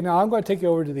 Okay, now I'm going to take you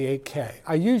over to the 8K.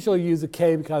 I usually use a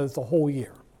K because it's a whole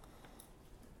year.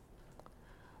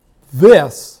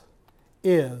 This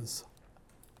is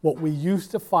what we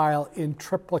used to file in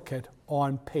triplicate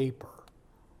on paper.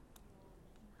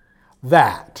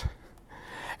 That.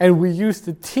 And we used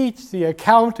to teach the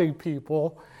accounting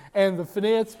people and the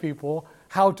finance people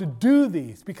how to do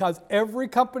these, because every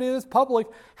company that's public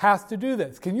has to do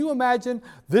this. Can you imagine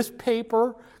this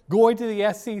paper going to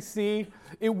the SEC?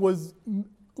 It was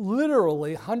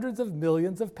literally hundreds of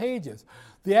millions of pages.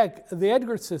 The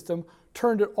Edgar system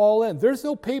turned it all in. There's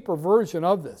no paper version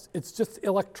of this. It's just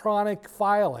electronic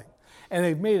filing. And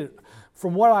they've made it,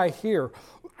 from what I hear,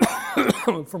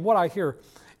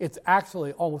 it's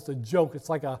actually almost a joke. It's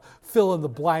like a fill in the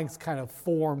blanks kind of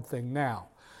form thing now.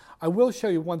 I will show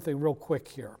you one thing real quick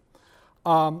here.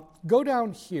 Go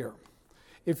down here.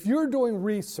 If you're doing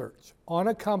research on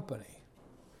a company,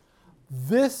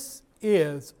 this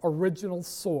is original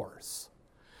source.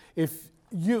 If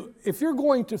you're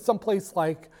going to someplace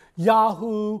like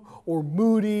Yahoo or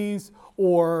Moody's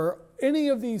or any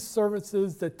of these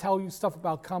services that tell you stuff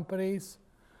about companies,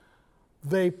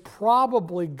 they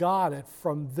probably got it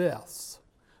from this.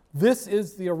 This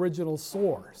is the original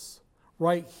source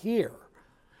right here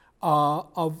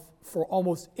for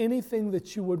almost anything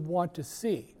that you would want to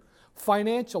see.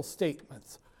 Financial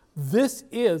statements. This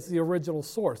is the original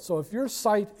source. So if you're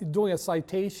doing a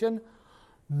citation,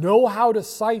 know how to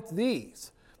cite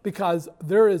these, because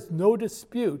there is no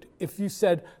dispute. If you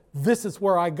said, this is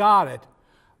where I got it,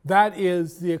 that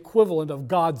is the equivalent of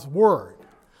God's word.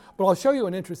 But I'll show you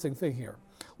an interesting thing here.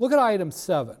 Look at item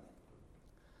 7.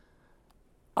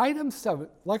 Item 7,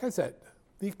 like I said,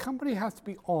 the company has to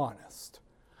be honest.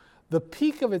 The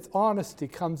peak of its honesty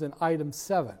comes in item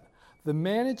 7. The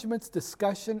management's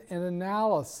discussion and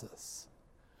analysis,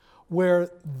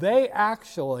 where they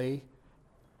actually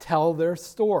tell their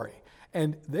story.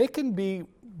 And they can be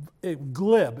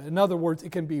glib. In other words,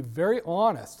 it can be very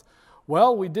honest.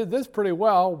 Well, we did this pretty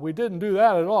well. We didn't do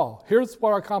that at all. Here's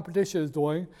what our competition is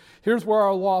doing. Here's where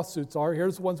our lawsuits are.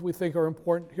 Here's the ones we think are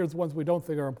important. Here's the ones we don't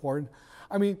think are important.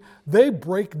 I mean, they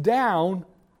break down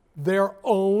their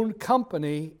own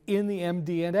company in the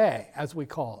MD&A, as we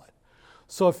call it.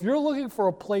 So if you're looking for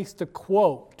a place to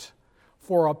quote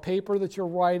for a paper that you're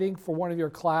writing for one of your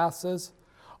classes,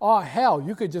 oh hell,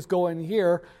 you could just go in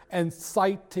here and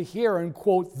cite to here and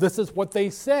quote, this is what they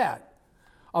said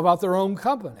about their own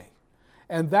company.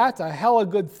 And that's a hella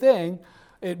good thing.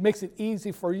 It makes it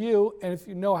easy for you, and if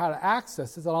you know how to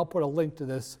access this, and I'll put a link to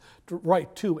this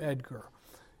right to Edgar.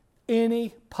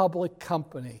 Any public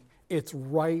company, it's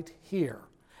right here.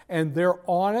 And they're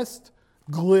honest,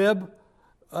 glib,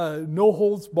 no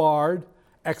holds barred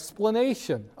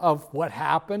explanation of what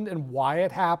happened and why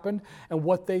it happened and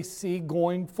what they see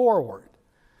going forward.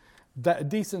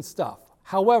 Decent stuff.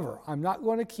 However, I'm not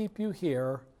going to keep you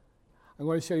here. I'm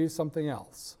going to show you something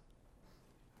else.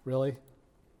 Really?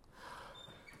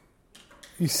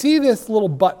 You see this little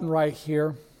button right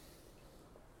here?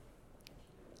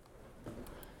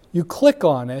 You click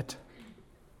on it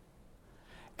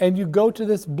and you go to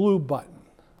this blue button.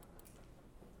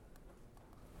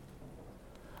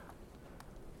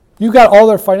 You got all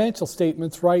their financial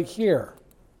statements right here.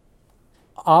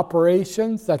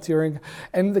 Operations, that's your income.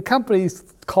 And the companies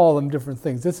call them different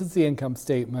things. This is the income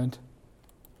statement.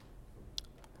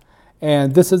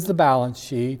 And this is the balance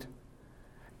sheet.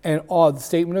 And all the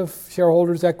statement of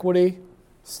shareholders' equity,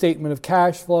 statement of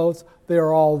cash flows,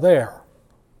 they're all there.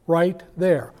 Right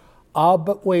there.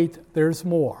 But wait, there's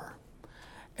more.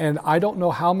 And I don't know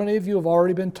how many of you have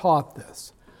already been taught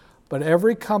this, but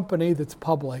every company that's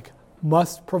public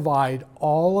must provide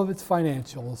all of its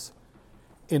financials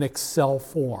in Excel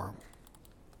form.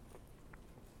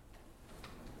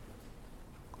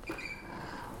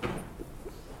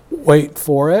 Wait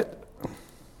for it.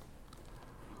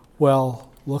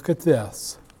 Well, look at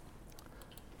this.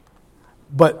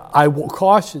 But I will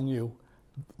caution you,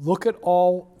 look at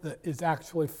all that is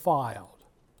actually filed.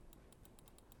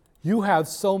 You have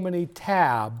so many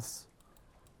tabs,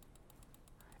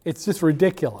 it's just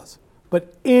ridiculous.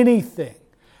 But anything,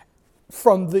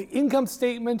 from the income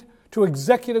statement to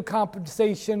executive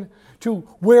compensation to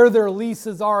where their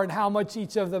leases are and how much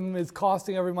each of them is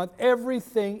costing every month,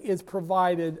 everything is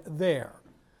provided there.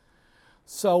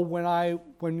 So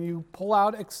when you pull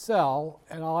out Excel,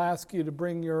 and I'll ask you to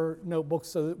bring your notebook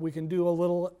so that we can do a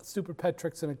little stupid pet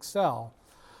tricks in Excel.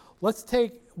 Let's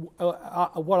take,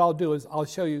 what I'll do is I'll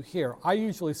show you here. I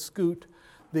usually scoot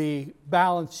the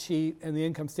balance sheet and the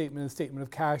income statement and statement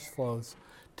of cash flows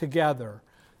together.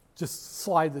 Just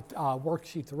slide the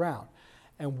worksheets around.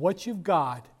 And what you've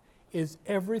got is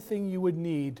everything you would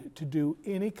need to do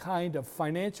any kind of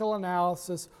financial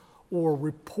analysis or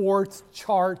reports,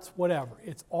 charts, whatever.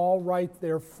 It's all right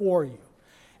there for you.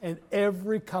 And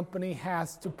every company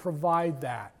has to provide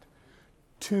that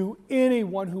to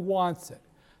anyone who wants it.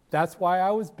 That's why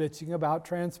I was bitching about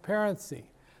transparency.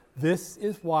 This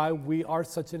is why we are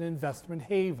such an investment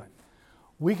haven.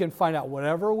 We can find out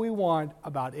whatever we want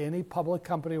about any public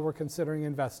company we're considering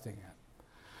investing in.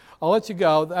 I'll let you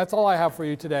go. That's all I have for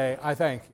you today. I thank you.